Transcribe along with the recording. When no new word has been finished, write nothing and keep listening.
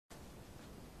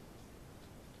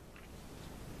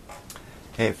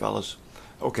Hey fellas,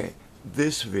 okay,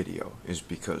 this video is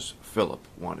because Philip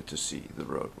wanted to see the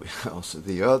Roadwheel. So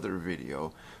the other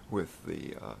video with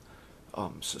the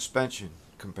suspension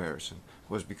comparison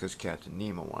was because Captain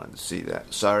Nemo wanted to see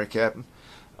that. Sorry, Captain.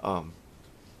 Um,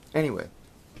 anyway,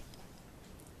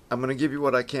 I'm going to give you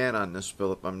what I can on this,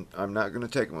 Philip. I'm not going to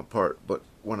take them apart, but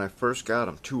when I first got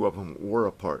them, two of them were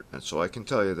apart, and so I can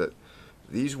tell you that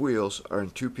these wheels are in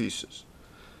two pieces.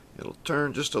 It'll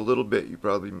turn just a little bit. You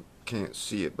probably can't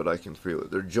see it, but I can feel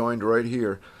it. They're joined right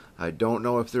here. I don't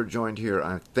know if they're joined here.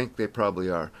 I think they probably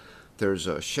are. There's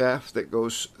a shaft that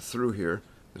goes through here.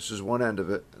 This is one end of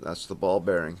it. That's the ball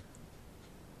bearing.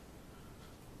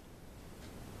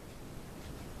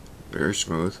 Very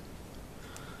smooth.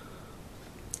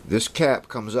 This cap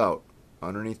comes out.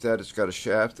 Underneath that, it's got a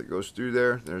shaft that goes through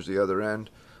there. There's the other end.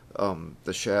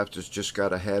 The shaft has just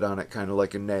got a head on it, kind of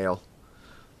like a nail.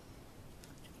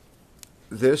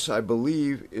 This, I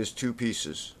believe, is two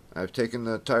pieces. I've taken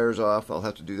the tires off. I'll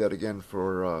have to do that again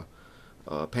for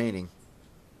painting.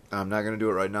 I'm not going to do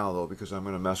it right now, though, because I'm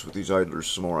going to mess with these idlers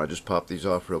some more. I just popped these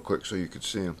off real quick so you could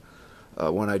see them.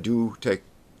 When I do take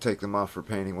them off for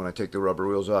painting, when I take the rubber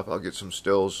wheels off, I'll get some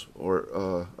stills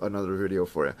or another video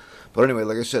for you. But anyway,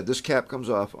 like I said, this cap comes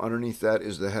off. Underneath that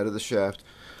is the head of the shaft.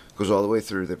 Goes all the way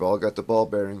through. They've all got the ball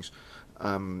bearings.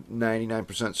 I'm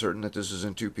 99% certain that this is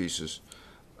in two pieces.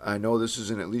 I know this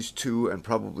is in at least two and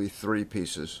probably three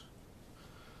pieces.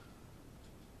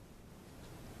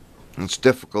 It's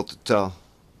difficult to tell.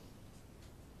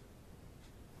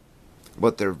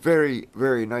 But they're very,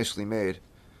 very nicely made.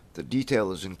 The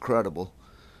detail is incredible.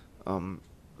 I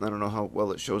don't know how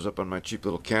well it shows up on my cheap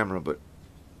little camera, but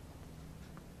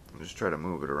I'll just try to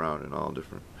move it around in all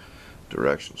different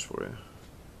directions for you.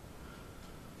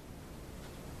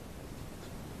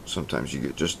 Sometimes you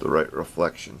get just the right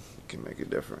reflection. It can make a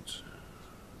difference.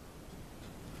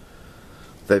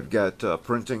 They've got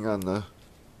printing on the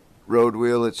road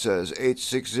wheel. It says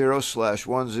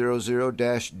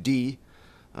 860/100-D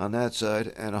on that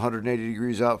side, and 180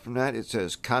 degrees out from that it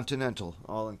says Continental,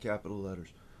 all in capital letters.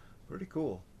 Pretty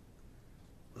cool.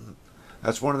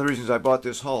 That's one of the reasons I bought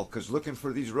this hull, because looking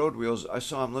for these road wheels, I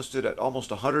saw them listed at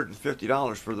almost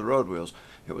 $150 for the road wheels.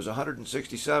 It was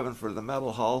 $167 for the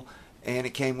metal hull, and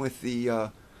it came with the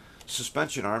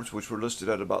suspension arms, which were listed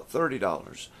at about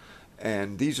 $30.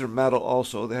 And these are metal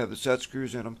also. They have the set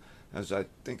screws in them. As I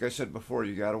think I said before,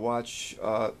 you got to watch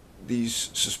these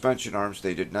suspension arms.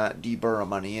 They did not deburr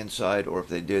them on the inside, or if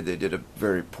they did a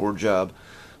very poor job.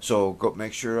 So go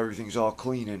make sure everything's all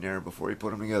clean in there before you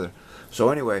put them together. So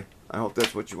anyway, I hope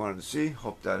that's what you wanted to see.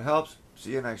 Hope that helps.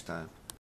 See you next time.